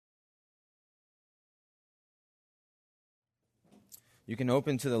You can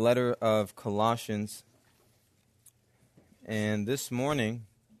open to the letter of Colossians. And this morning,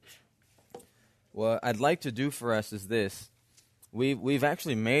 what I'd like to do for us is this. We've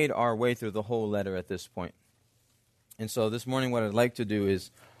actually made our way through the whole letter at this point. And so this morning what I'd like to do is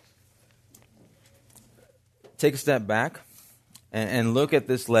take a step back and look at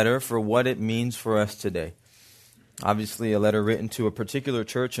this letter for what it means for us today. Obviously, a letter written to a particular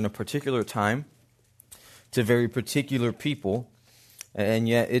church in a particular time, to very particular people, and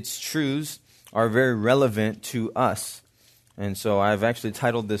yet its truths are very relevant to us. And so I've actually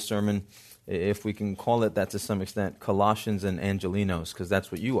titled this sermon, if we can call it that to some extent, Colossians and Angelinos, because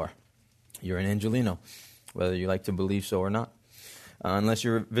that's what you are. You're an Angelino, whether you like to believe so or not. Unless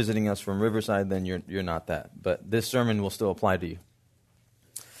you're visiting us from Riverside, then you're not that. But this sermon will still apply to you.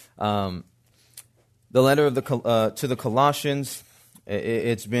 The letter of to the Colossians,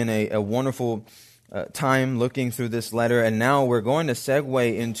 it's been a wonderful time looking through this letter, and now we're going to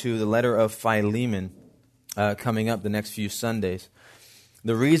segue into the letter of Philemon coming up the next few Sundays.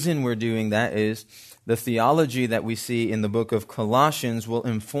 The reason we're doing that is the theology that we see in the book of Colossians will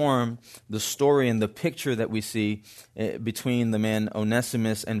inform the story and the picture that we see between the man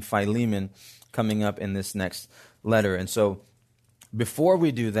Onesimus and Philemon coming up in this next letter. And so before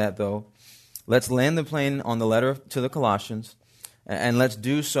we do that, though, let's land the plane on the letter to the Colossians, and let's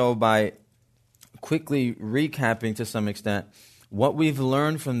do so by quickly recapping to some extent what we've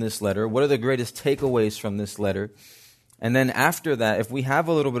learned from this letter, what are the greatest takeaways from this letter. And then after that, if we have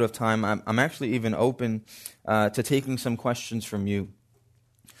a little bit of time, I'm actually even open to taking some questions from you.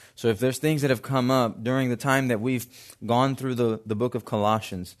 So if there's things that have come up during the time that we've gone through the book of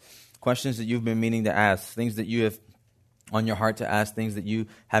Colossians, questions that you've been meaning to ask, things that you have on your heart to ask, things that you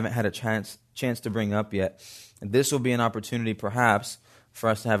haven't had a chance to bring up yet, this will be an opportunity perhaps for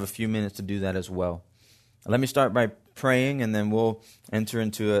us to have a few minutes to do that as well. Let me start by praying, and then we'll enter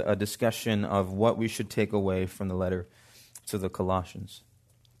into a discussion of what we should take away from the letter to the Colossians.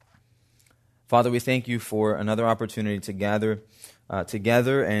 Father, we thank you for another opportunity to gather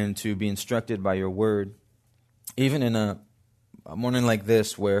together and to be instructed by your word, even in a morning like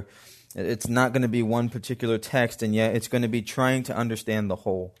this where it's not going to be one particular text, and yet it's going to be trying to understand the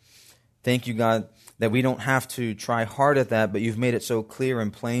whole. Thank you, God, that we don't have to try hard at that, but you've made it so clear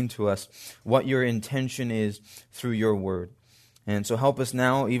and plain to us what your intention is through your word. And so help us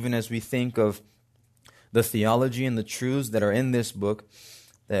now, even as we think of the theology and the truths that are in this book,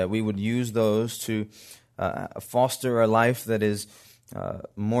 that we would use those to foster a life that is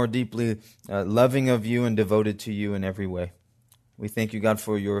more deeply loving of you and devoted to you in every way. We thank you, God,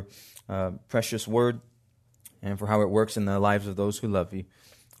 for your precious word and for how it works in the lives of those who love you.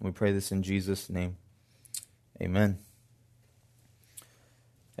 We pray this in Jesus' name. Amen.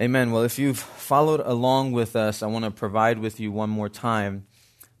 Amen. Well, if you've followed along with us, I want to provide with you one more time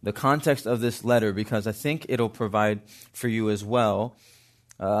the context of this letter, because I think it'll provide for you as well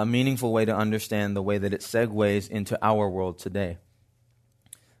a meaningful way to understand the way that it segues into our world today.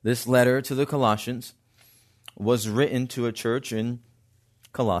 This letter to the Colossians was written to a church in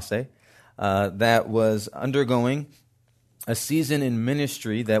Colossae that was undergoing a season in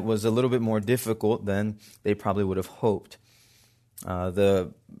ministry that was a little bit more difficult than they probably would have hoped.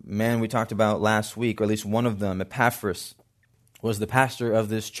 The man we talked about last week, or at least one of them, Epaphras, was the pastor of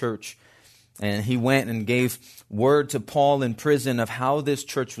this church. And he went and gave word to Paul in prison of how this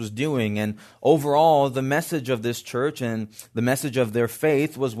church was doing. And overall, the message of this church and the message of their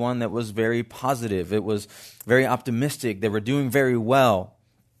faith was one that was very positive. It was very optimistic. They were doing very well.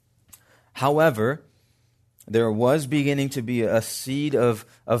 However, there was beginning to be a seed of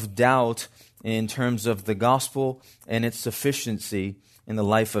doubt in terms of the gospel and its sufficiency in the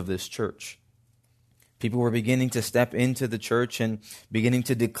life of this church. People were beginning to step into the church and beginning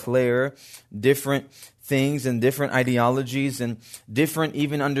to declare different things and different ideologies and different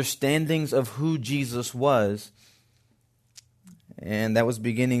even understandings of who Jesus was. And that was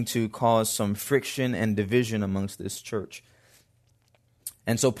beginning to cause some friction and division amongst this church.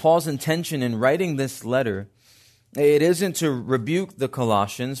 And so Paul's intention in writing this letter, it isn't to rebuke the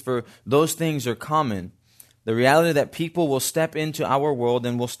Colossians, for those things are common. The reality that people will step into our world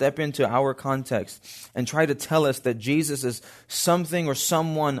and will step into our context and try to tell us that Jesus is something or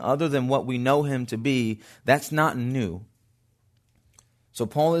someone other than what we know him to be, that's not new. So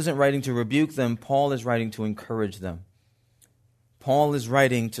Paul isn't writing to rebuke them. Paul is writing to encourage them. Paul is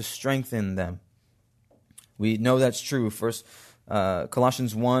writing to strengthen them. We know that's true. First,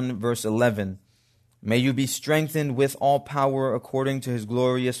 Colossians 1, verse 11. May you be strengthened with all power according to his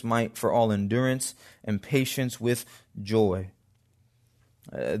glorious might for all endurance and patience with joy.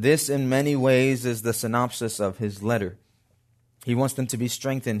 This in many ways is the synopsis of his letter. He wants them to be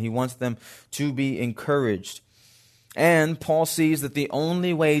strengthened. He wants them to be encouraged. And Paul sees that the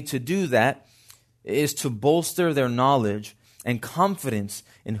only way to do that is to bolster their knowledge and confidence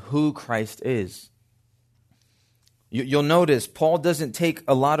in who Christ is. You'll notice Paul doesn't take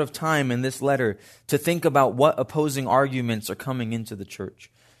a lot of time in this letter to think about what opposing arguments are coming into the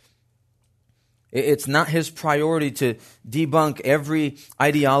church. It's not his priority to debunk every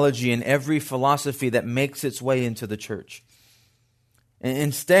ideology and every philosophy that makes its way into the church.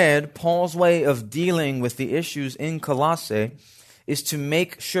 Instead, Paul's way of dealing with the issues in Colossae is to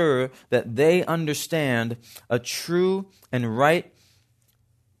make sure that they understand a true and right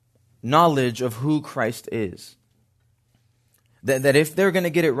knowledge of who Christ is. That if they're going to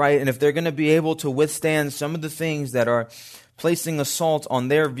get it right and if they're going to be able to withstand some of the things that are placing assault on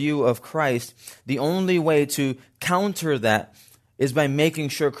their view of Christ, the only way to counter that is by making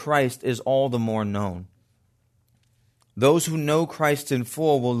sure Christ is all the more known. Those who know Christ in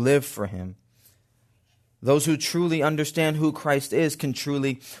full will live for him. Those who truly understand who Christ is can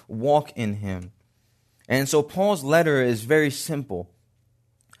truly walk in him. And so Paul's letter is very simple.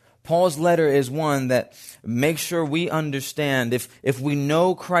 Paul's letter is one that makes sure we understand if we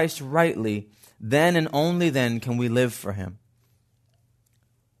know Christ rightly, then and only then can we live for him.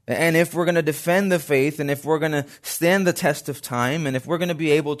 And if we're going to defend the faith, and if we're going to stand the test of time, and if we're going to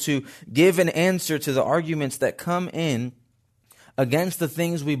be able to give an answer to the arguments that come in against the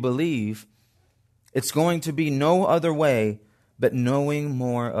things we believe, it's going to be no other way but knowing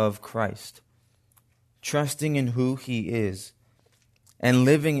more of Christ, trusting in who he is, and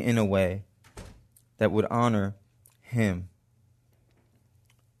living in a way that would honor him.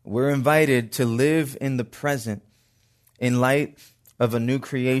 We're invited to live in the present in light of a new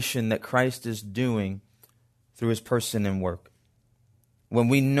creation that Christ is doing through his person and work. When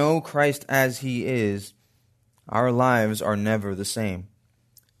we know Christ as he is, our lives are never the same.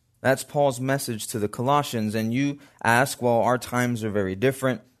 That's Paul's message to the Colossians. And you ask, well, our times are very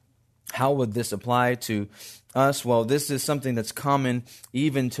different. How would this apply to us? Well, this is something that's common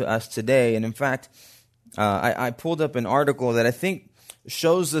even to us today. And in fact, I pulled up an article that I think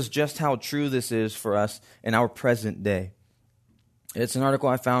shows us just how true this is for us in our present day. It's an article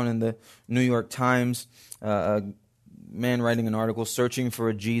I found in the New York Times, a man writing an article, searching for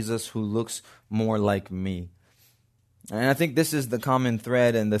a Jesus who looks more like me. And I think this is the common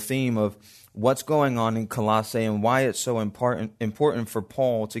thread and the theme of what's going on in Colossae and why it's so important for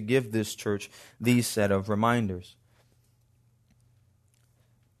Paul to give this church these set of reminders.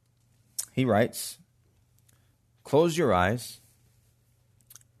 He writes, "Close your eyes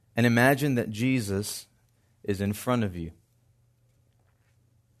and imagine that Jesus is in front of you."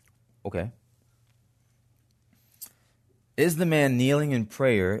 Okay. Is the man kneeling in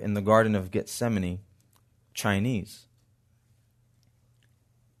prayer in the Garden of Gethsemane Chinese?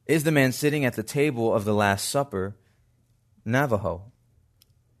 Is the man sitting at the table of the Last Supper Navajo?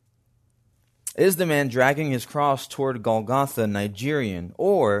 Is the man dragging his cross toward Golgotha Nigerian?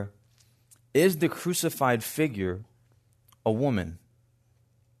 Or is the crucified figure a woman?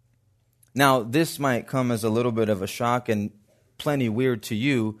 Now, this might come as a little bit of a shock and plenty weird to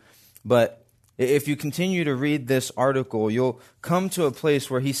you, but if you continue to read this article, you'll come to a place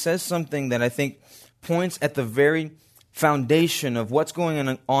where he says something that I think points at the very foundation of what's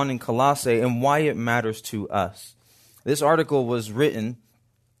going on in Colossae and why it matters to us. This article was written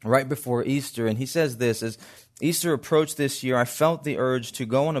right before Easter, and he says this: as Easter approached this year, I felt the urge to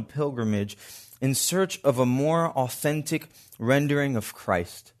go on a pilgrimage in search of a more authentic rendering of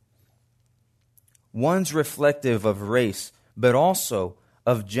Christ. One's reflective of race, but also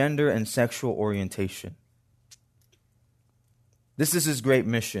of gender and sexual orientation. This is his great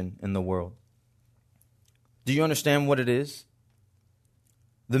mission in the world. Do you understand what it is?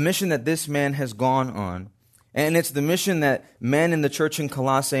 The mission that this man has gone on, and it's the mission that men in the church in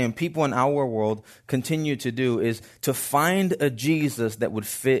Colossae and people in our world continue to do, is to find a Jesus that would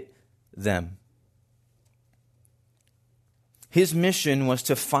fit them. His mission was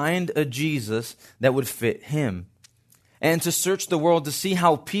to find a Jesus that would fit him, and to search the world to see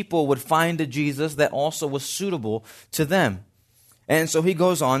how people would find a Jesus that also was suitable to them. And so he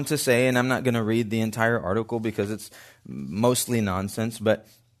goes on to say, and I'm not going to read the entire article because it's mostly nonsense, but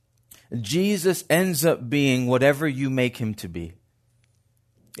Jesus ends up being whatever you make him to be.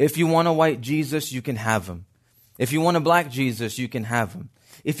 If you want a white Jesus, you can have him. If you want a black Jesus, you can have him.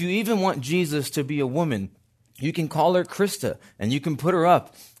 If you even want Jesus to be a woman, you can call her Krista and you can put her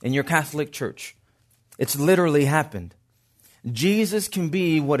up in your Catholic church. It's literally happened. Jesus can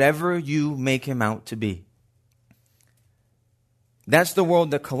be whatever you make him out to be. That's the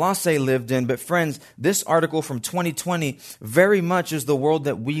world that Colossae lived in. But friends, this article from 2020 very much is the world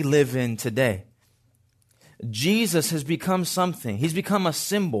that we live in today. Jesus has become something. He's become a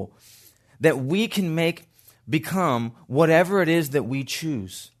symbol that we can make become whatever it is that we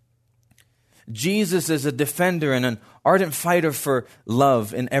choose. Jesus is a defender and an ardent fighter for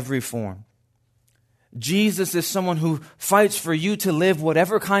love in every form. Jesus is someone who fights for you to live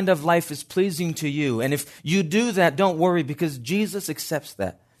whatever kind of life is pleasing to you. And if you do that, don't worry, because Jesus accepts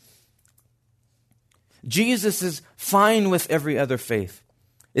that. Jesus is fine with every other faith.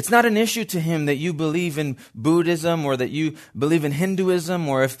 It's not an issue to him that you believe in Buddhism or that you believe in Hinduism,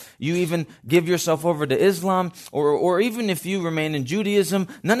 or if you even give yourself over to Islam, or even if you remain in Judaism.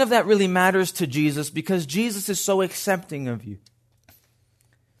 None of that really matters to Jesus, because Jesus is so accepting of you.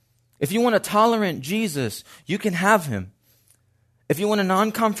 If you want a tolerant Jesus, you can have him. If you want a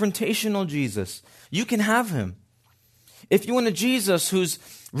non-confrontational Jesus, you can have him. If you want a Jesus who's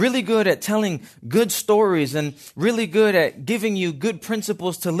really good at telling good stories and really good at giving you good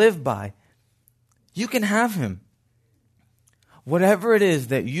principles to live by, you can have him. Whatever it is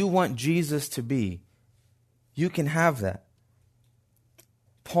that you want Jesus to be, you can have that.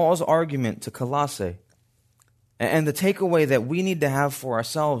 Paul's argument to Colossae, and the takeaway that we need to have for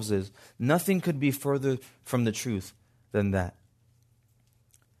ourselves, is nothing could be further from the truth than that.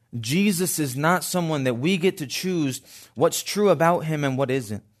 Jesus is not someone that we get to choose what's true about him and what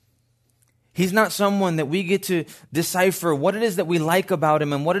isn't. He's not someone that we get to decipher what it is that we like about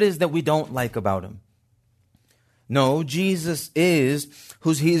him and what it is that we don't like about him. No, Jesus is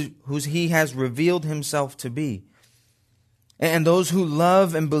who he has revealed himself to be. And those who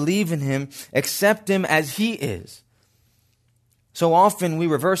love and believe in him accept him as he is. So often we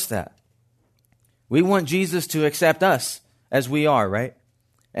reverse that. We want Jesus to accept us as we are, right?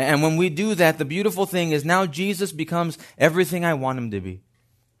 And when we do that, the beautiful thing is now Jesus becomes everything I want him to be.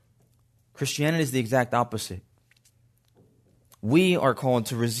 Christianity is the exact opposite. We are called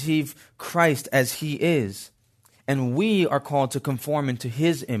to receive Christ as he is. And we are called to conform into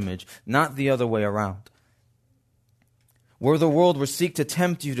his image, not the other way around. Where the world would seek to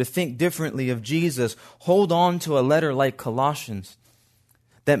tempt you to think differently of Jesus, hold on to a letter like Colossians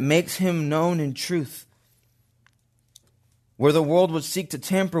that makes him known in truth. Where the world would seek to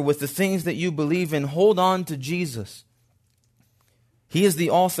tamper with the things that you believe in, hold on to Jesus. He is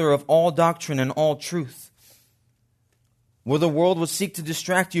the author of all doctrine and all truth. Where the world would seek to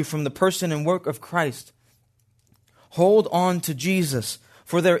distract you from the person and work of Christ, hold on to Jesus.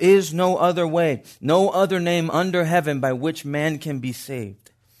 For there is no other way, no other name under heaven by which man can be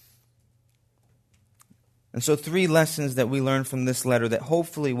saved. And so 3 lessons that we learn from this letter that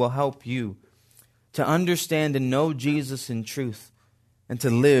hopefully will help you to understand and know Jesus in truth and to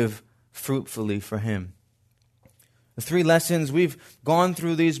live fruitfully for him. The 3 lessons, we've gone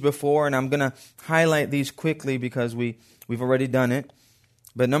through these before, and I'm going to highlight these quickly because we've already done it.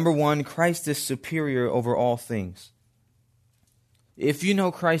 But number 1, Christ is superior over all things. If you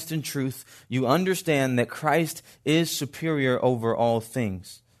know Christ in truth, you understand that Christ is superior over all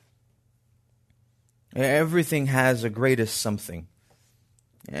things. Everything has a greatest something.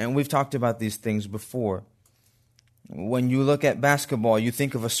 And we've talked about these things before. When you look at basketball, you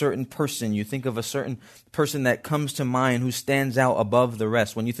think of a certain person. You think of a certain person that comes to mind who stands out above the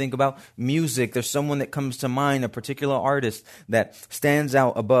rest. When you think about music, there's someone that comes to mind, a particular artist that stands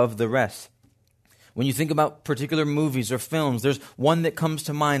out above the rest. When you think about particular movies or films, there's one that comes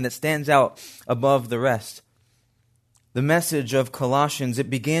to mind that stands out above the rest. The message of Colossians, it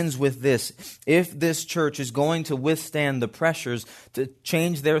begins with this. If this church is going to withstand the pressures to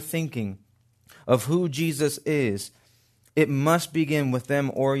change their thinking of who Jesus is, it must begin with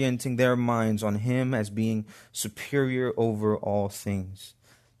them orienting their minds on him as being superior over all things.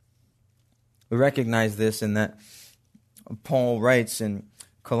 We recognize this in that Paul writes in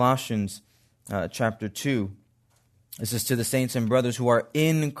Colossians chapter 2. This is to the saints and brothers who are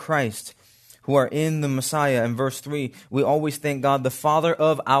in Christ, who are in the Messiah. In verse 3, we always thank God, the Father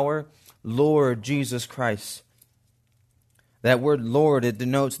of our Lord Jesus Christ. That word Lord, it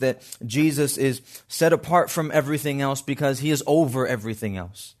denotes that Jesus is set apart from everything else because he is over everything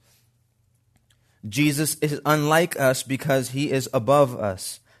else. Jesus is unlike us because he is above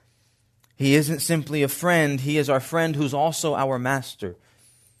us. He isn't simply a friend, he is our friend who's also our master.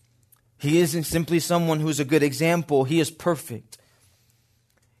 He isn't simply someone who's a good example, he is perfect.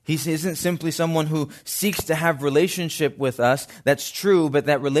 He isn't simply someone who seeks to have relationship with us. That's true, but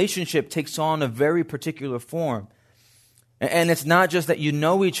that relationship takes on a very particular form. And it's not just that you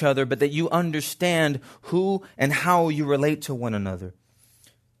know each other, but that you understand who and how you relate to one another.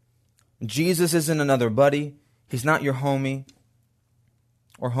 Jesus isn't another buddy. He's not your homie.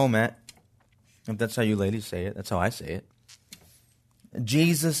 or home at, if that's how you ladies say it, that's how I say it.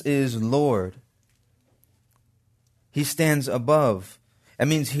 Jesus is Lord. He stands above. That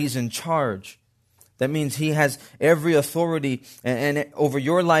means He's in charge. That means He has every authority and over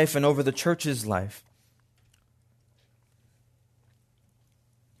your life and over the church's life.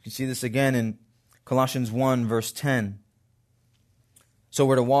 You see this again in Colossians 1, verse 10. So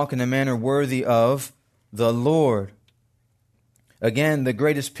we're to walk in a manner worthy of the Lord. Again, the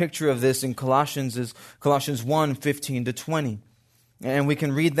greatest picture of this in Colossians is Colossians 1, 15 to 20. And we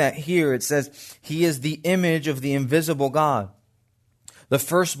can read that here. It says, He is the image of the invisible God, the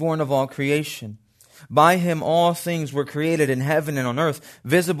firstborn of all creation. By Him all things were created in heaven and on earth,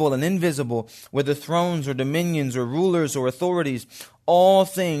 visible and invisible, whether thrones or dominions or rulers or authorities. All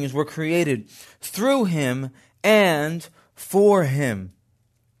things were created through Him and for Him.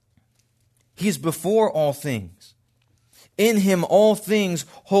 He's before all things. In Him all things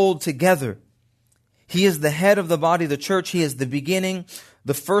hold together. He is the head of the body, the church. He is the beginning,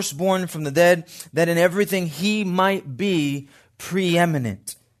 the firstborn from the dead, that in everything He might be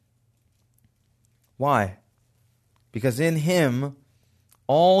preeminent. Why? Because in Him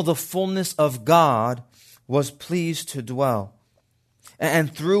all the fullness of God was pleased to dwell,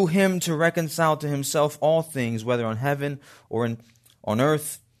 and through Him to reconcile to Himself all things, whether on heaven or on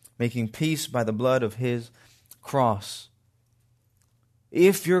earth, making peace by the blood of His cross.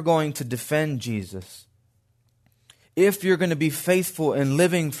 If you're going to defend Jesus, if you're going to be faithful in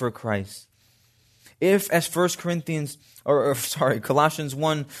living for Christ, if, as Colossians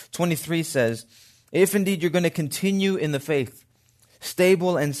 1:23 says, if indeed you're going to continue in the faith,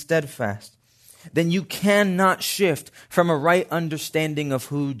 stable and steadfast, then you cannot shift from a right understanding of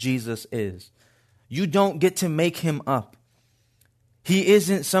who Jesus is. You don't get to make Him up. He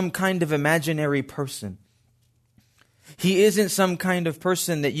isn't some kind of imaginary person. He isn't some kind of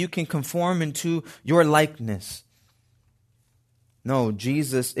person that you can conform into your likeness. No,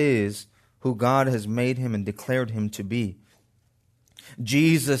 Jesus is who God has made Him and declared Him to be.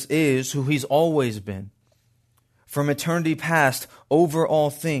 Jesus is who He's always been, from eternity past, over all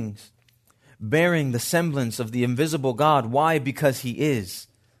things, bearing the semblance of the invisible God. Why? Because He is.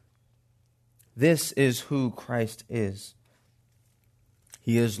 This is who Christ is.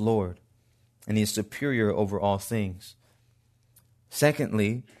 He is Lord, and He is superior over all things.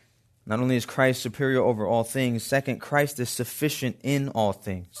 Secondly, not only is Christ superior over all things, second, Christ is sufficient in all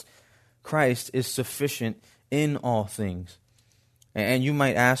things. Christ is sufficient in all things. And you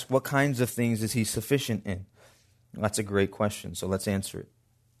might ask, what kinds of things is He sufficient in? Well, that's a great question, so let's answer it.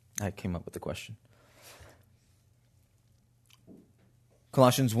 I came up with the question.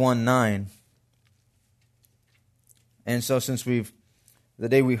 Colossians 1:9. And so since the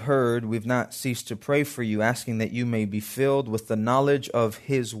day we heard, we've not ceased to pray for you, asking that you may be filled with the knowledge of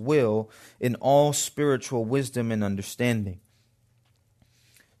His will in all spiritual wisdom and understanding.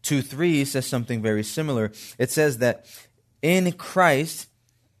 2:3 says something very similar. It says that in Christ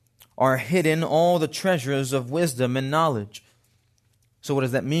are hidden all the treasures of wisdom and knowledge. So what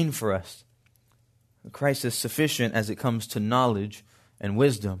does that mean for us? Christ is sufficient as it comes to knowledge and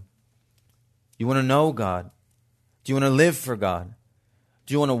wisdom. You want to know God? Do you want to live for God?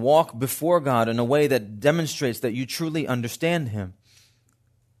 Do you want to walk before God in a way that demonstrates that you truly understand Him?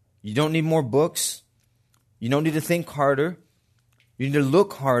 You don't need more books. You don't need to think harder. You need to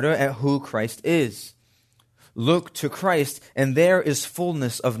look harder at who Christ is. Look to Christ, and there is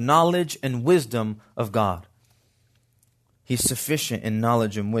fullness of knowledge and wisdom of God. He's sufficient in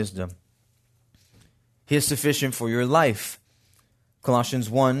knowledge and wisdom. He is sufficient for your life. Colossians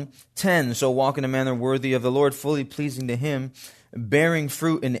 1:10, so walk in a manner worthy of the Lord, fully pleasing to Him, bearing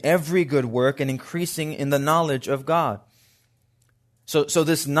fruit in every good work and increasing in the knowledge of God. So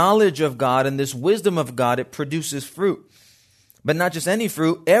this knowledge of God and this wisdom of God, it produces fruit. But not just any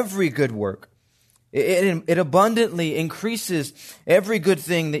fruit, every good work. It abundantly increases every good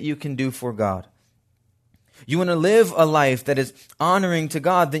thing that you can do for God. You want to live a life that is honoring to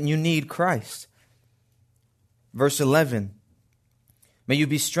God, then you need Christ. Verse 11, may you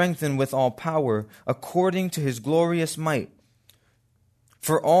be strengthened with all power according to His glorious might,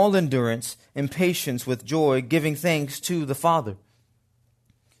 for all endurance and patience with joy, giving thanks to the Father.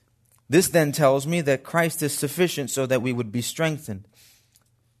 This then tells me that Christ is sufficient so that we would be strengthened.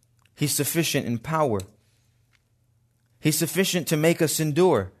 He's sufficient in power. He's sufficient to make us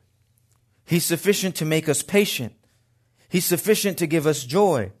endure. He's sufficient to make us patient. He's sufficient to give us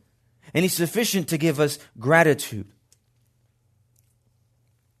joy. And He's sufficient to give us gratitude.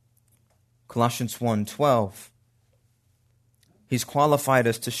 Colossians 1:12. He's qualified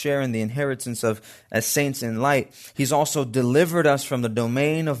us to share in the inheritance as saints in light. He's also delivered us from the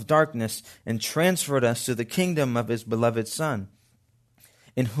domain of darkness and transferred us to the kingdom of His beloved Son,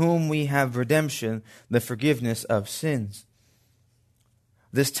 in whom we have redemption, the forgiveness of sins.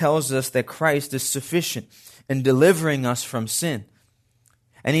 This tells us that Christ is sufficient in delivering us from sin.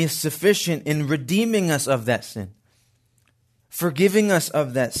 And He is sufficient in redeeming us of that sin, forgiving us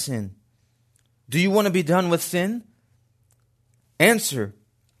of that sin. Do you want to be done with sin? Answer,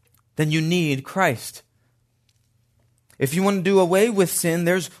 then you need Christ. If you want to do away with sin,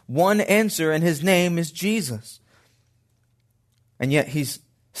 there's one answer, and His name is Jesus. And yet He's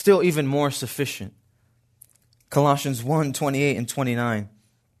still even more sufficient. Colossians 1:28 and 29.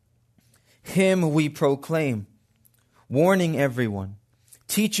 Him we proclaim, warning everyone,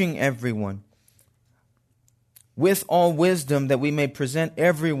 teaching everyone, with all wisdom, that we may present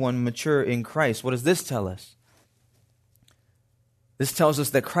everyone mature in Christ. What does this tell us? This tells us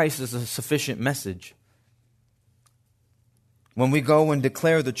that Christ is a sufficient message. When we go and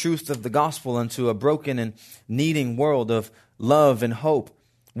declare the truth of the gospel unto a broken and needing world of love and hope,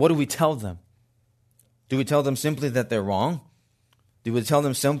 what do we tell them? Do we tell them simply that they're wrong? Do we tell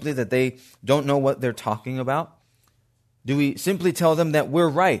them simply that they don't know what they're talking about? Do we simply tell them that we're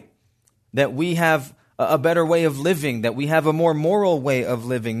right, that we have a better way of living, that we have a more moral way of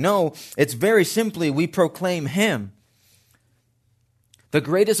living? No, it's very simply we proclaim Him. The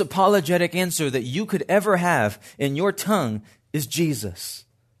greatest apologetic answer that you could ever have in your tongue is Jesus.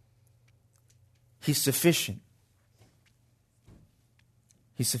 He's sufficient.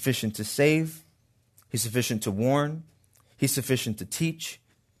 He's sufficient to save. He's sufficient to warn. He's sufficient to teach.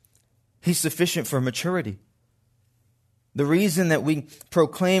 He's sufficient for maturity. The reason that we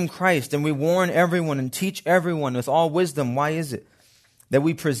proclaim Christ and we warn everyone and teach everyone with all wisdom, why is it? That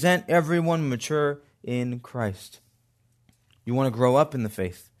we present everyone mature in Christ. You want to grow up in the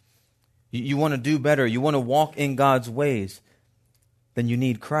faith. You want to do better. You want to walk in God's ways. Then you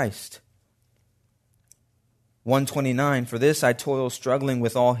need Christ. 129, for this I toil, struggling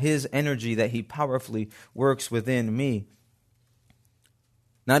with all His energy that He powerfully works within me.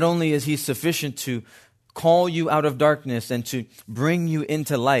 Not only is He sufficient to call you out of darkness and to bring you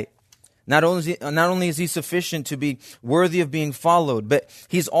into light, not only is He sufficient to be worthy of being followed, but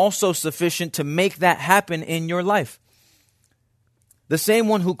He's also sufficient to make that happen in your life. The same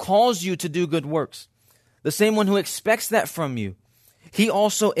one who calls you to do good works, the same one who expects that from you, He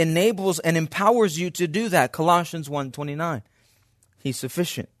also enables and empowers you to do that. Colossians 1:29. He's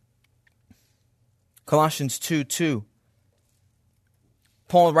sufficient. Colossians 2:2.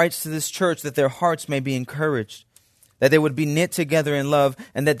 Paul writes to this church that their hearts may be encouraged, that they would be knit together in love,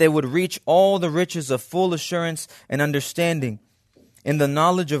 and that they would reach all the riches of full assurance and understanding in the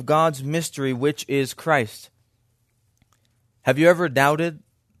knowledge of God's mystery, which is Christ. Have you ever doubted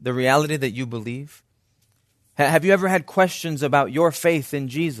the reality that you believe? Have you ever had questions about your faith in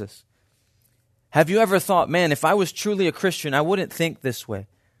Jesus? Have you ever thought, man, if I was truly a Christian, I wouldn't think this way.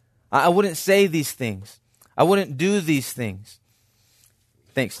 I wouldn't say these things. I wouldn't do these things.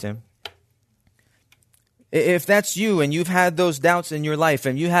 Thanks, Tim. If that's you and you've had those doubts in your life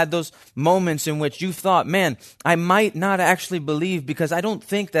and you had those moments in which you thought, man, I might not actually believe because I don't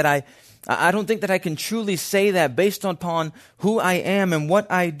think that I can truly say that based upon who I am and what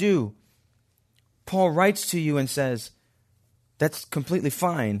I do. Paul writes to you and says, that's completely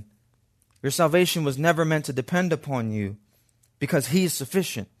fine. Your salvation was never meant to depend upon you because He is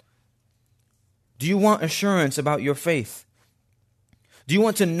sufficient. Do you want assurance about your faith? Do you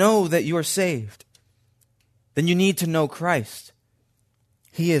want to know that you are saved? Then you need to know Christ.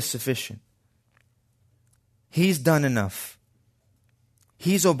 He is sufficient. He's done enough.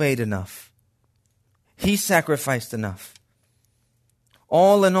 He's obeyed enough. He sacrificed enough.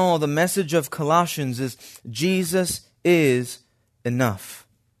 All in all, the message of Colossians is Jesus is enough.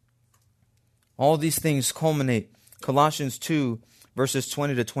 All these things culminate. Colossians 2, verses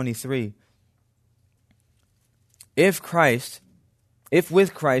 20 to 23. If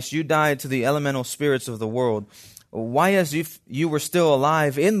with Christ you died to the elemental spirits of the world, why as if you were still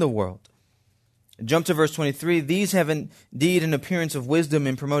alive in the world? Jump to verse 23. These have indeed an appearance of wisdom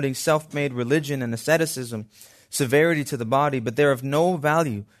in promoting self-made religion and asceticism, severity to the body, but they're of no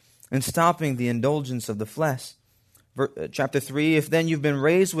value in stopping the indulgence of the flesh. Chapter 3, if then you've been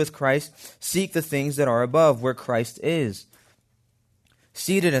raised with Christ, seek the things that are above, where Christ is,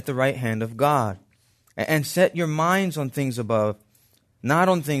 seated at the right hand of God. And set your minds on things above, not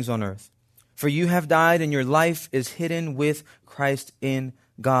on things on earth. For you have died, and your life is hidden with Christ in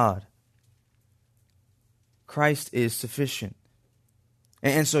God. Christ is sufficient.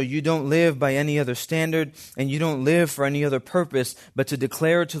 And so you don't live by any other standard, and you don't live for any other purpose but to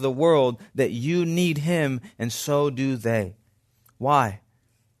declare to the world that you need him, and so do they. Why?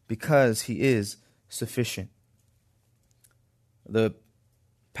 Because he is sufficient. The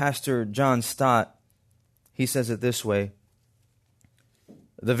pastor John Stott, he says it this way: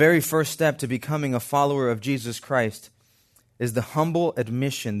 the very first step to becoming a follower of Jesus Christ is the humble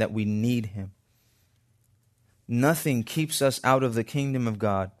admission that we need him. Nothing keeps us out of the kingdom of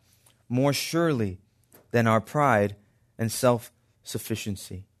God more surely than our pride and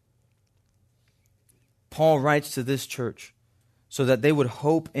self-sufficiency. Paul writes to this church so that they would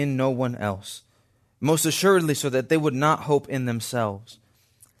hope in no one else, most assuredly so that they would not hope in themselves,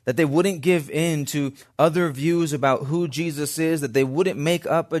 that they wouldn't give in to other views about who Jesus is, that they wouldn't make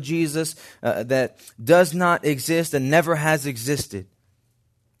up a Jesus that does not exist and never has existed.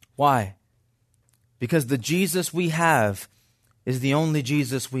 Why? Because the Jesus we have is the only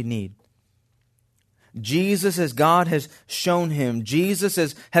Jesus we need. Jesus as God has shown him. Jesus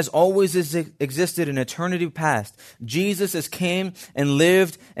has always existed in eternity past. Jesus as came and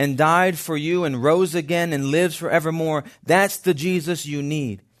lived and died for you and rose again and lives forevermore. That's the Jesus you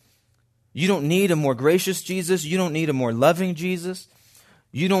need. You don't need a more gracious Jesus. You don't need a more loving Jesus.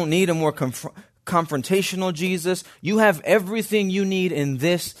 You don't need a more confrontational Jesus. You have everything you need in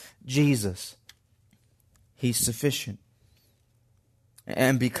this Jesus. He's sufficient.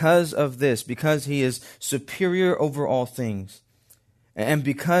 And because of this, because he is superior over all things, and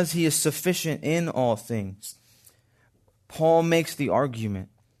because he is sufficient in all things, Paul makes the argument,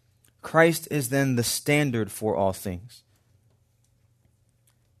 Christ is then the standard for all things.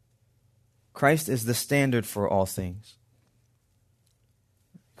 Christ is the standard for all things.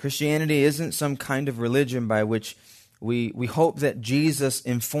 Christianity isn't some kind of religion by which we hope that Jesus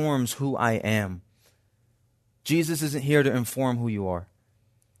informs who I am. Jesus isn't here to inform who you are.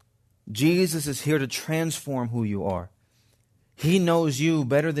 Jesus is here to transform who you are. He knows you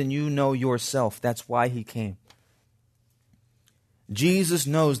better than you know yourself. That's why he came. Jesus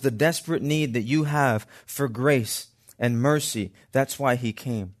knows the desperate need that you have for grace and mercy. That's why he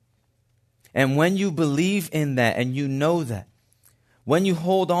came. And when you believe in that and you know that, when you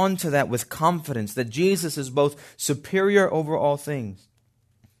hold on to that with confidence that Jesus is both superior over all things,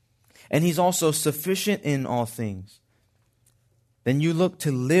 and he's also sufficient in all things, then you look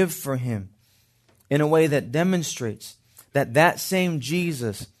to live for him in a way that demonstrates that that same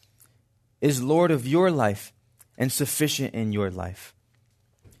Jesus is Lord of your life and sufficient in your life.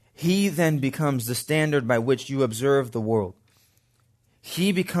 He then becomes the standard by which you observe the world.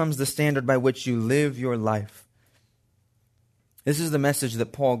 He becomes the standard by which you live your life. This is the message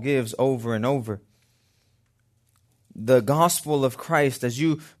that Paul gives over and over. The gospel of Christ, as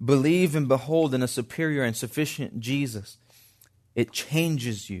you believe and behold in a superior and sufficient Jesus, it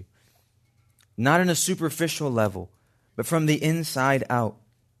changes you. Not in a superficial level, but from the inside out.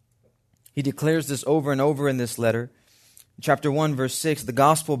 He declares this over and over in this letter. Chapter 1, verse 6, the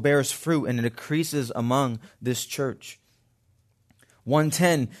gospel bears fruit and it increases among this church.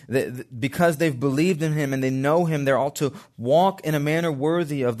 1:10, because they've believed in him and they know him, they're all to walk in a manner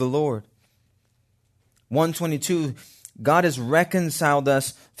worthy of the Lord. 1:22, God has reconciled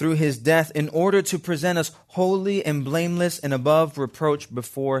us through his death in order to present us holy and blameless and above reproach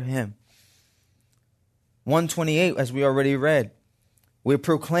before him. 1:28, as we already read, we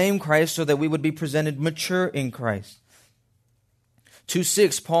proclaim Christ so that we would be presented mature in Christ.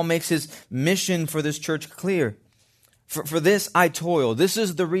 2:6, Paul makes his mission for this church clear. For this I toil. This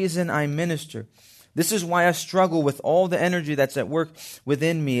is the reason I minister. This is why I struggle with all the energy that's at work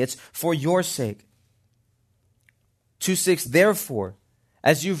within me. It's for your sake. 2:6, therefore,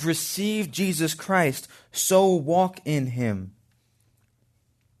 as you've received Jesus Christ, so walk in him.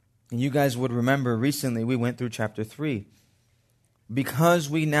 And you guys would remember recently we went through chapter 3. Because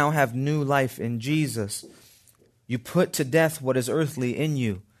we now have new life in Jesus, you put to death what is earthly in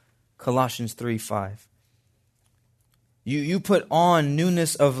you. Colossians 3:5. You put on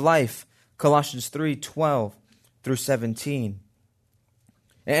newness of life. Colossians 3:12 through 17.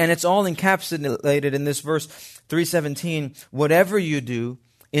 And it's all encapsulated in this verse 3:17. Whatever you do,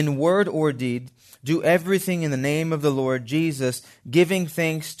 in word or deed, do everything in the name of the Lord Jesus, giving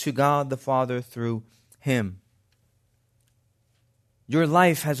thanks to God the Father through him. Your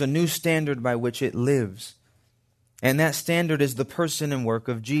life has a new standard by which it lives. And that standard is the person and work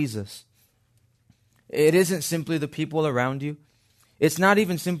of Jesus. It isn't simply the people around you. It's not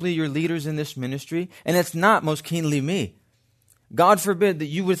even simply your leaders in this ministry. And it's not most keenly me. God forbid that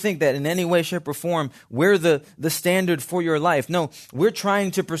you would think that in any way, shape, or form, we're the standard for your life. No, we're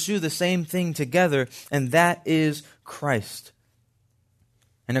trying to pursue the same thing together, and that is Christ.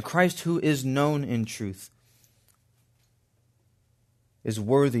 And a Christ who is known in truth is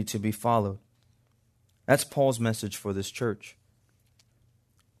worthy to be followed. That's Paul's message for this church.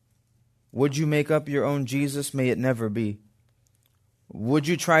 Would you make up your own Jesus? May it never be. Would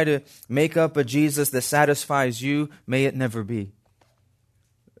you try to make up a Jesus that satisfies you? May it never be.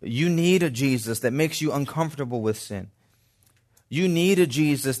 You need a Jesus that makes you uncomfortable with sin. You need a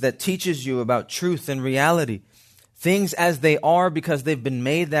Jesus that teaches you about truth and reality, things as they are because they've been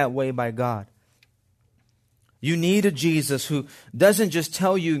made that way by God. You need a Jesus who doesn't just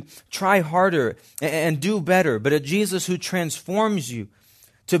tell you, try harder and do better, but a Jesus who transforms you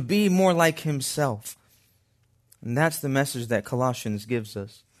to be more like himself. And that's the message that Colossians gives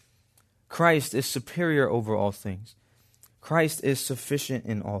us. Christ is superior over all things. Christ is sufficient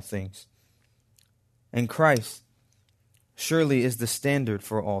in all things. And Christ surely is the standard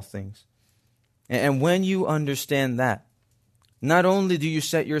for all things. And when you understand that, not only do you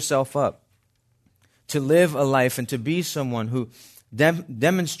set yourself up to live a life and to be someone who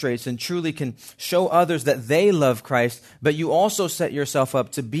demonstrates and truly can show others that they love Christ, but you also set yourself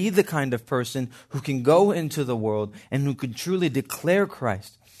up to be the kind of person who can go into the world and who can truly declare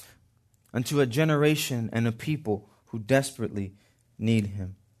Christ unto a generation and a people who desperately need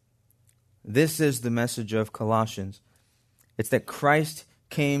him. This is the message of Colossians. It's that Christ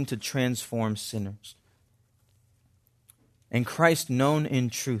came to transform sinners. And Christ known in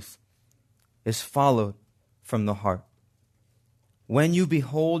truth is followed from the heart. When you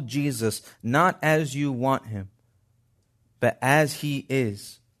behold Jesus not as you want him, but as he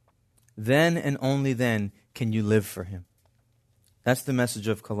is, then and only then can you live for him. That's the message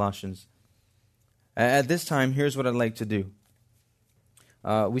of Colossians. At this time, here's what I'd like to do.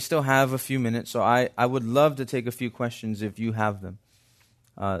 We still have a few minutes, so I would love to take a few questions if you have them.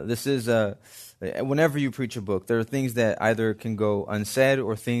 This is, whenever you preach a book, there are things that either can go unsaid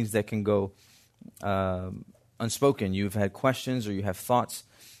or things that can go unspoken. You've had questions or you have thoughts.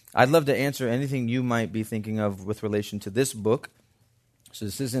 I'd love to answer anything you might be thinking of with relation to this book. So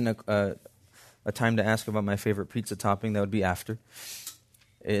this isn't a time to ask about my favorite pizza topping. That would be after.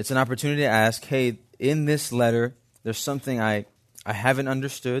 It's an opportunity to ask, hey, in this letter, there's something I haven't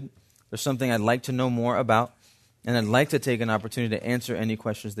understood. There's something I'd like to know more about. And I'd like to take an opportunity to answer any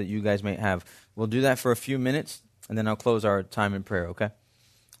questions that you guys may have. We'll do that for a few minutes, and then I'll close our time in prayer, okay?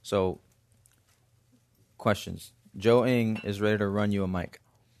 So, questions. Joe Ng is ready to run you a mic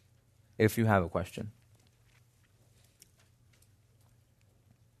if you have a question.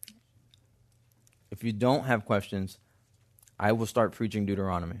 If you don't have questions, I will start preaching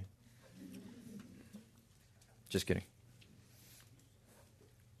Deuteronomy. Just kidding.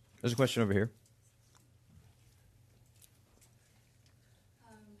 There's a question over here.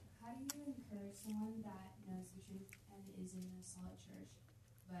 How do you encourage someone that knows the truth and is in a solid church,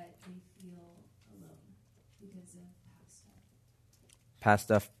 but they feel alone because of past stuff? Past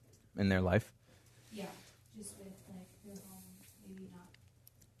stuff in their life? Yeah, just with like their home, maybe not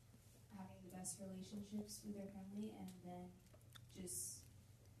having the best relationships with their family, and then just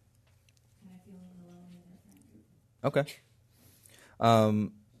kind of feeling alone in their friend group. Okay.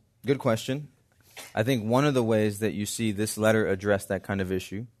 Good question. I think one of the ways that you see this letter address that kind of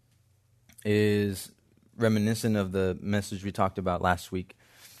issue is reminiscent of the message we talked about last week.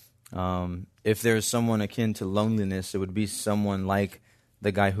 If there's someone akin to loneliness, it would be someone like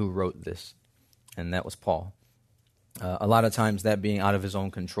the guy who wrote this, and that was Paul. A lot of times that being out of his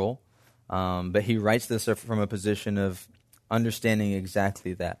own control, but he writes this from a position of understanding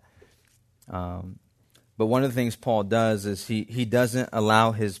exactly that. But one of the things Paul does is he doesn't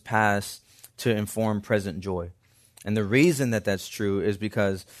allow his past to inform present joy. And the reason that that's true is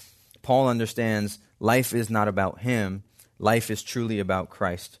because Paul understands life is not about him. Life is truly about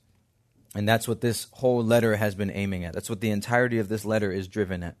Christ. And that's what this whole letter has been aiming at. That's what the entirety of this letter is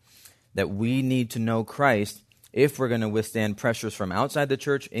driven at. That we need to know Christ if we're going to withstand pressures from outside the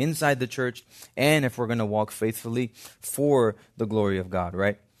church, inside the church, and if we're going to walk faithfully for the glory of God,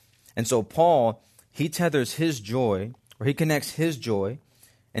 right? And so Paul, he tethers his joy, or he connects his joy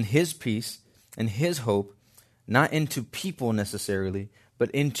and his peace and his hope, not into people necessarily,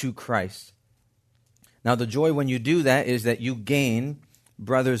 but into Christ. Now, the joy when you do that is that you gain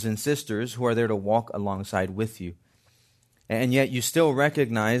brothers and sisters who are there to walk alongside with you. And yet you still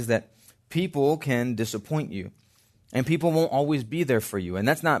recognize that people can disappoint you. And people won't always be there for you. And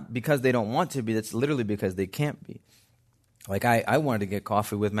that's not because they don't want to be. That's literally because they can't be. Like I wanted to get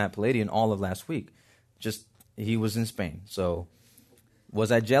coffee with Matt Palladian all of last week. Just, he was in Spain. So,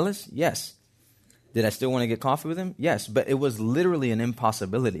 was I jealous? Yes. Did I still want to get coffee with him? Yes. But it was literally an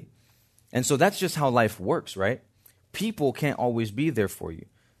impossibility. And so that's just how life works, right? People can't always be there for you.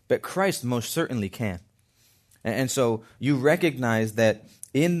 but Christ most certainly can. And so you recognize that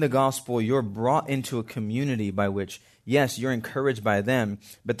in the gospel, you're brought into a community by which, yes, you're encouraged by them,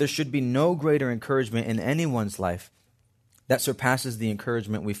 but there should be no greater encouragement in anyone's life that surpasses the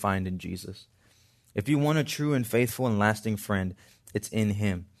encouragement we find in Jesus. If you want a true and faithful and lasting friend, it's in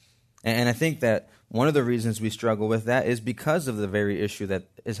him. And I think that one of the reasons we struggle with that is because of the very issue that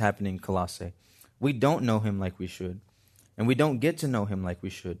is happening in Colossae. We don't know him like we should, and we don't get to know him like we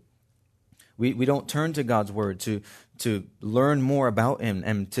should. We don't turn to God's word to learn more about him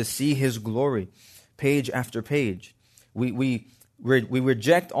and to see his glory page after page. We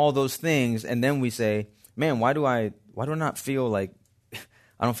reject all those things, and then we say, man, why do I not feel like,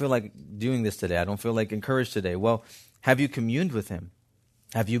 I don't feel like doing this today. I don't feel like encouraged today. Well, have you communed with him?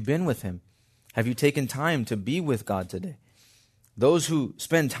 Have you been with him? Have you taken time to be with God today? Those who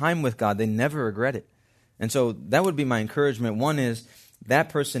spend time with God, they never regret it. And so that would be my encouragement. One is that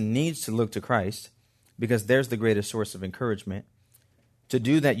person needs to look to Christ because there's the greatest source of encouragement. To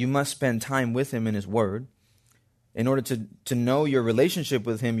do that, you must spend time with him in his word. In order to know your relationship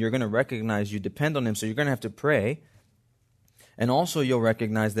with him, you're going to recognize you depend on him, so you're going to have to pray. And also you'll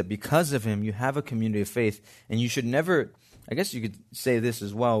recognize that because of him, you have a community of faith, and you should never, I guess you could say this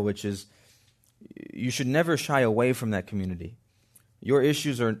as well, which is you should never shy away from that community. Your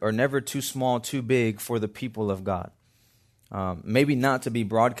issues are never too small, too big for the people of God. Maybe not to be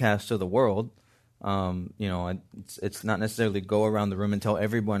broadcast to the world. It's not necessarily go around the room and tell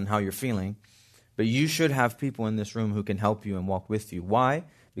everyone how you're feeling. But you should have people in this room who can help you and walk with you. Why?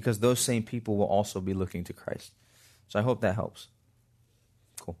 Because those same people will also be looking to Christ. So I hope that helps.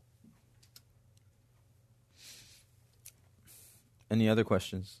 Cool. Any other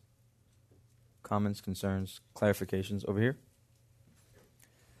questions? Comments, concerns, clarifications over here?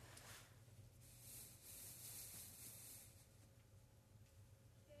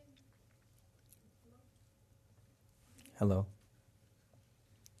 Hello.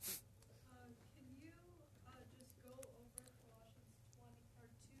 Can you just go over Colossians 20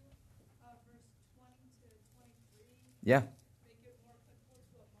 or 2, verse 20 to 23? Yeah. Make it more applicable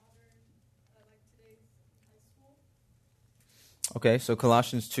to a modern, like today's high school. Okay, so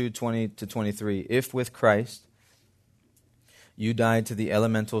Colossians 2:20 to 23. If with Christ you died to the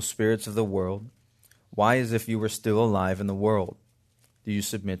elemental spirits of the world, why, as if you were still alive in the world, do you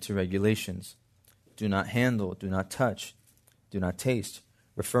submit to regulations? Do not handle, do not touch, do not taste,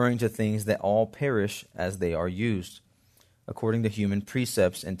 referring to things that all perish as they are used, according to human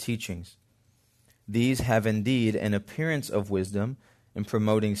precepts and teachings. These have indeed an appearance of wisdom in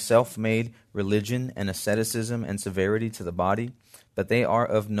promoting self-made religion and asceticism and severity to the body, but they are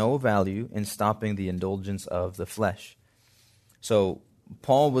of no value in stopping the indulgence of the flesh. So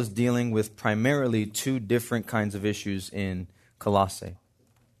Paul was dealing with primarily two different kinds of issues in Colossae.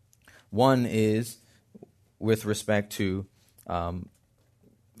 One is with respect to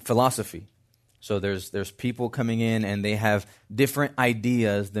philosophy. So there's people coming in and they have different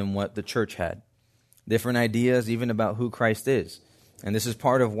ideas than what the church had. Different ideas even about who Christ is. And this is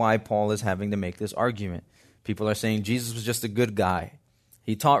part of why Paul is having to make this argument. People are saying Jesus was just a good guy.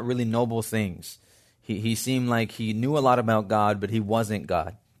 He taught really noble things. He seemed like he knew a lot about God, but he wasn't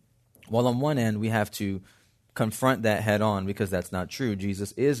God. Well, on one end, we have to confront that head on because that's not true.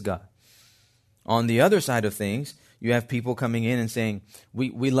 Jesus is God. On the other side of things, you have people coming in and saying,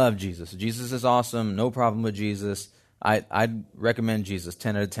 we love Jesus. Jesus is awesome. No problem with Jesus. I'd recommend Jesus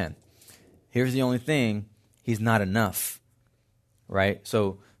 10 out of 10. Here's the only thing. He's not enough. Right?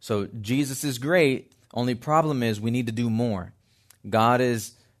 So Jesus is great. Only problem is we need to do more. God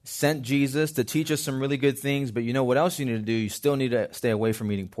has sent Jesus to teach us some really good things, but you know what else you need to do? You still need to stay away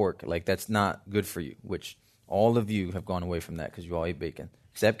from eating pork. Like, that's not good for you, which all of you have gone away from that because you all eat bacon,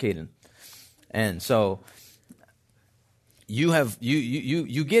 except Caden. And so you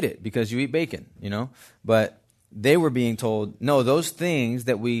get it because you eat bacon, but they were being told, no, those things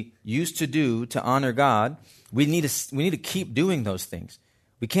that we used to do to honor God, we need to keep doing those things.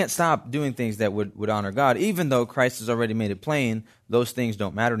 We can't stop doing things that would honor God, even though Christ has already made it plain those things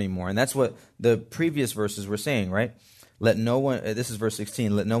don't matter anymore. And that's what the previous verses were saying, right? Let no one, this is verse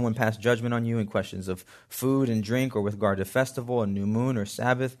 16, let no one pass judgment on you in questions of food and drink or with regard to festival, a new moon or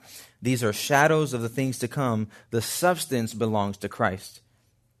Sabbath. These are shadows of the things to come. The substance belongs to Christ.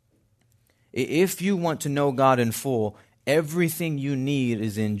 If you want to know God in full, everything you need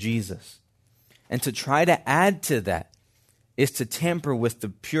is in Jesus. And to try to add to that is to tamper with the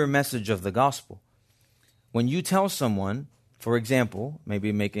pure message of the gospel. When you tell someone, for example,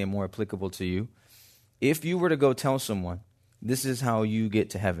 maybe making it more applicable to you, if you were to go tell someone, this is how you get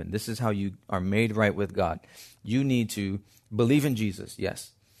to heaven, this is how you are made right with God, you need to believe in Jesus,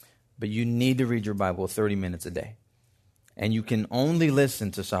 yes. but you need to read your Bible 30 minutes a day. And you can only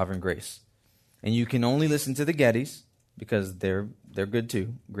listen to Sovereign Grace. And you can only listen to the Gettys, because they're good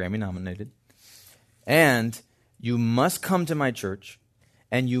too, Grammy nominated. And you must come to my church,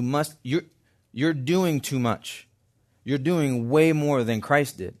 and you're doing too much. You're doing way more than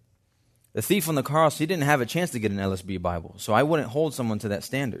Christ did. The thief on the cross, he didn't have a chance to get an LSB Bible, so I wouldn't hold someone to that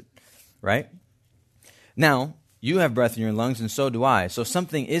standard, right? Now, you have breath in your lungs, and so do I, so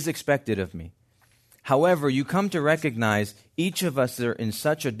something is expected of me. However, you come to recognize each of us are in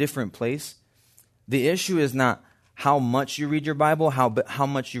such a different place. The issue is not how much you read your Bible, how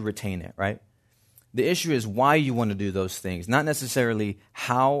much you retain it, right? The issue is why you want to do those things, not necessarily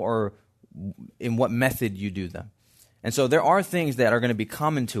how or in what method you do them. And so there are things that are going to be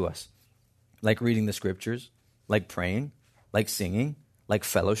common to us, like reading the scriptures, like praying, like singing, like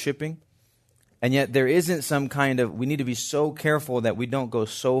fellowshipping. And yet there isn't some kind of, we need to be so careful that we don't go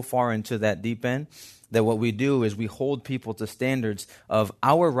so far into that deep end that what we do is we hold people to standards of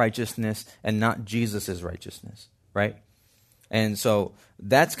our righteousness and not Jesus' righteousness, right? And so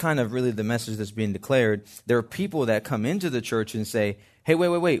that's kind of really the message that's being declared. There are people that come into the church and say, hey,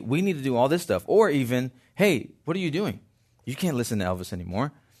 wait, we need to do all this stuff. Or even, hey, what are you doing? You can't listen to Elvis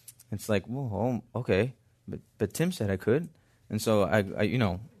anymore. It's like, well, okay, but Tim said I could. And so I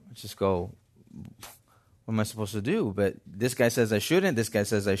just go, what am I supposed to do? But this guy says I shouldn't. This guy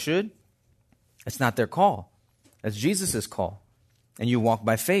says I should. It's not their call. That's Jesus' call. And you walk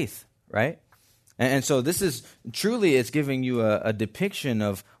by faith, right? And so this is truly, it's giving you a depiction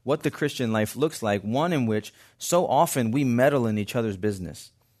of what the Christian life looks like, one in which so often we meddle in each other's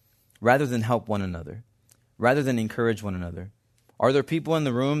business rather than help one another, rather than encourage one another. Are there people in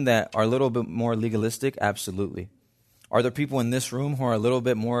the room that are a little bit more legalistic? Absolutely. Are there people in this room who are a little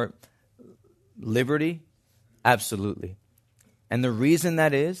bit more liberty? Absolutely. And the reason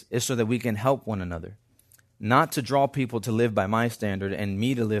that is so that we can help one another, not to draw people to live by my standard and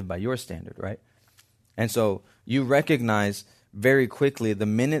me to live by your standard, right? And so you recognize very quickly the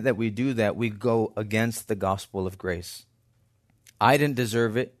minute that we do that, we go against the gospel of grace. I didn't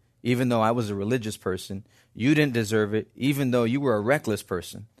deserve it, even though I was a religious person. You didn't deserve it, even though you were a reckless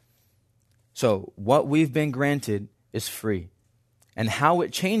person. So what we've been granted is free. And how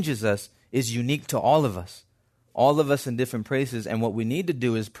it changes us is unique to all of us in different places. And what we need to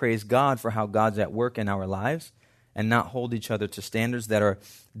do is praise God for how God's at work in our lives and not hold each other to standards that are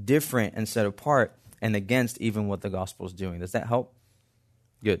different and set apart and against even what the gospel is doing. Does that help?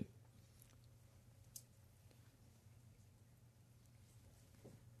 Good.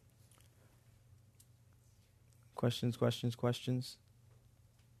 Questions?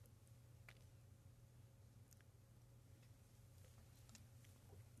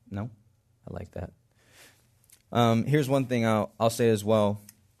 No? I like that. Here's one thing I'll say as well.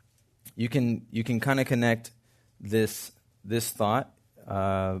 You can kind of connect this thought,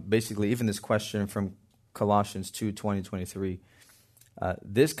 basically even this question from Colossians 2:20-23.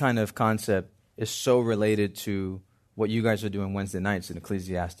 This kind of concept is so related to what you guys are doing Wednesday nights in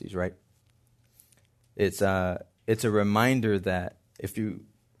Ecclesiastes, right? It's a reminder that if you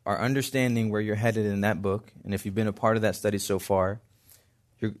are understanding where you're headed in that book, and if you've been a part of that study so far,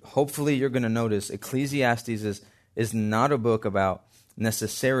 hopefully you're going to notice Ecclesiastes is not a book about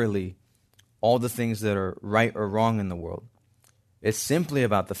necessarily all the things that are right or wrong in the world. It's simply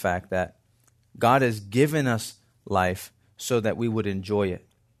about the fact that God has given us life so that we would enjoy it.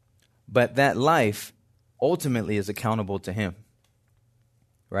 But that life ultimately is accountable to Him,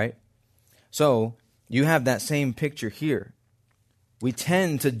 right? So you have that same picture here. We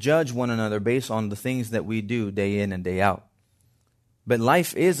tend to judge one another based on the things that we do day in and day out. But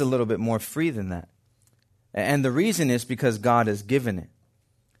life is a little bit more free than that. And the reason is because God has given it.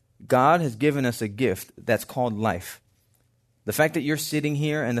 God has given us a gift that's called life. The fact that you're sitting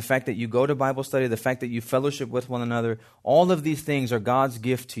here and the fact that you go to Bible study, the fact that you fellowship with one another, all of these things are God's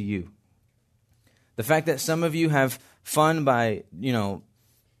gift to you. The fact that some of you have fun by,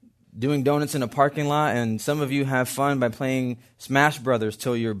 doing donuts in a parking lot, and some of you have fun by playing Smash Brothers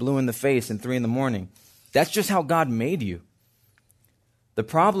till you're blue in the face and 3 a.m. That's just how God made you. The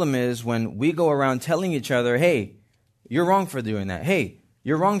problem is when we go around telling each other, hey, you're wrong for doing that. Hey,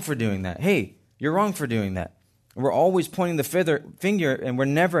 you're wrong for doing that. Hey, you're wrong for doing that. We're always pointing the finger and we're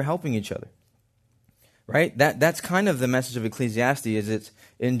never helping each other. Right? That's kind of the message of Ecclesiastes, is it's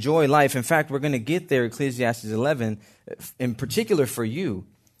enjoy life. In fact, we're going to get there, Ecclesiastes 11, in particular for you.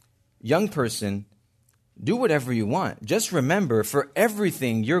 Young person, do whatever you want. Just remember, for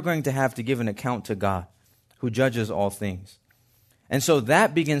everything, you're going to have to give an account to God, who judges all things. And so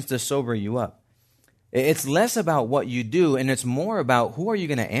that begins to sober you up. It's less about what you do, and it's more about who are you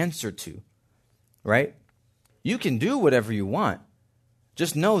going to answer to, right? You can do whatever you want.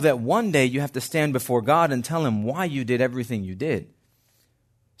 Just know that one day you have to stand before God and tell him why you did everything you did.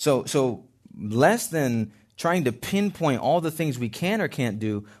 So less than trying to pinpoint all the things we can or can't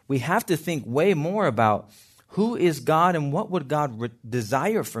do, we have to think way more about who is God and what would God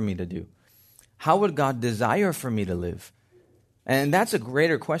desire for me to do? How would God desire for me to live? And that's a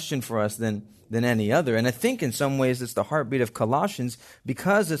greater question for us than any other. And I think in some ways it's the heartbeat of Colossians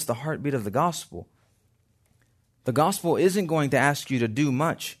because it's the heartbeat of the gospel. The gospel isn't going to ask you to do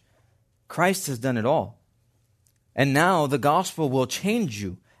much. Christ has done it all. And now the gospel will change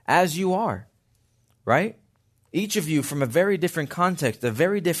you as you are, right? Each of you from a very different context, a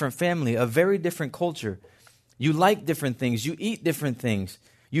very different family, a very different culture. You like different things. You eat different things.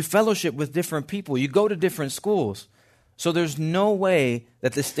 You fellowship with different people. You go to different schools. So there's no way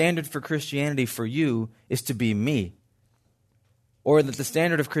that the standard for Christianity for you is to be me, or that the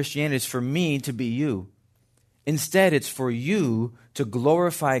standard of Christianity is for me to be you. Instead, it's for you to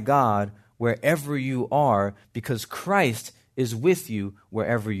glorify God wherever you are because Christ is with you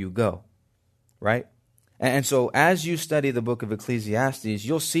wherever you go, right? And so as you study the book of Ecclesiastes,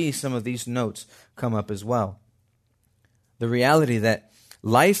 you'll see some of these notes come up as well. The reality that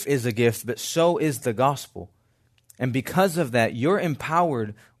life is a gift, but so is the gospel. And because of that, you're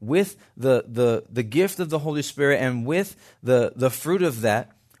empowered with the gift of the Holy Spirit and with the fruit of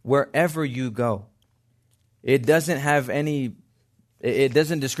that wherever you go. It doesn't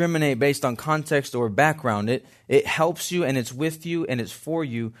discriminate based on context or background. It helps you and it's with you and it's for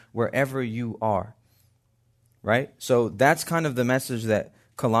you wherever you are. Right? So that's kind of the message that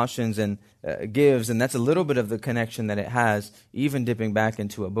Colossians gives, and that's a little bit of the connection that it has, even dipping back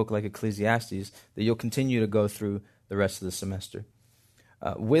into a book like Ecclesiastes, that you'll continue to go through the rest of the semester.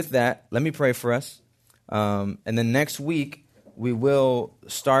 With that, let me pray for us. And then next week, we will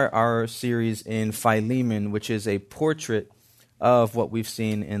start our series in Philemon, which is a portrait of what we've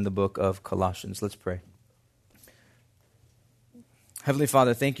seen in the book of Colossians. Let's pray. Heavenly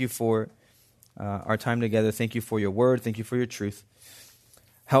Father, thank you for our time together. Thank you for your word. Thank you for your truth.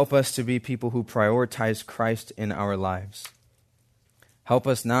 Help us to be people who prioritize Christ in our lives. Help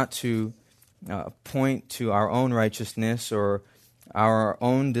us not to point to our own righteousness or our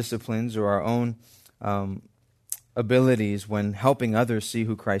own disciplines or our own abilities when helping others see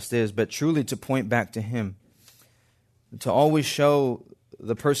who Christ is, but truly to point back to him. To always show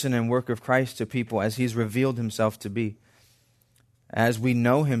the person and work of Christ to people as he's revealed himself to be, as we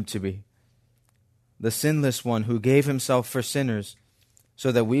know him to be. The sinless one who gave himself for sinners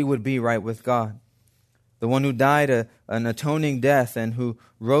so that we would be right with God. The one who died an atoning death and who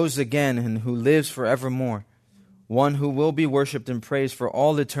rose again and who lives forevermore. One who will be worshipped and praised for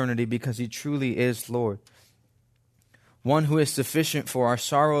all eternity because he truly is Lord. One who is sufficient for our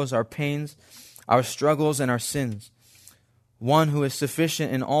sorrows, our pains, our struggles, and our sins. One who is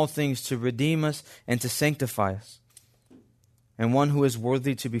sufficient in all things to redeem us and to sanctify us. And one who is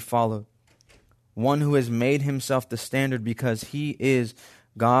worthy to be followed. One who has made himself the standard because he is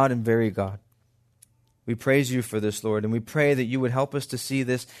God and very God. We praise you for this, Lord, and we pray that you would help us to see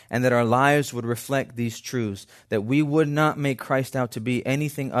this and that our lives would reflect these truths, that we would not make Christ out to be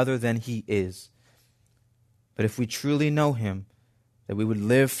anything other than he is. But if we truly know him, that we would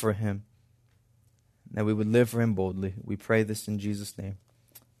live for him, that we would live for him boldly. We pray this in Jesus' name.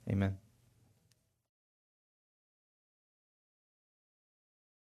 Amen.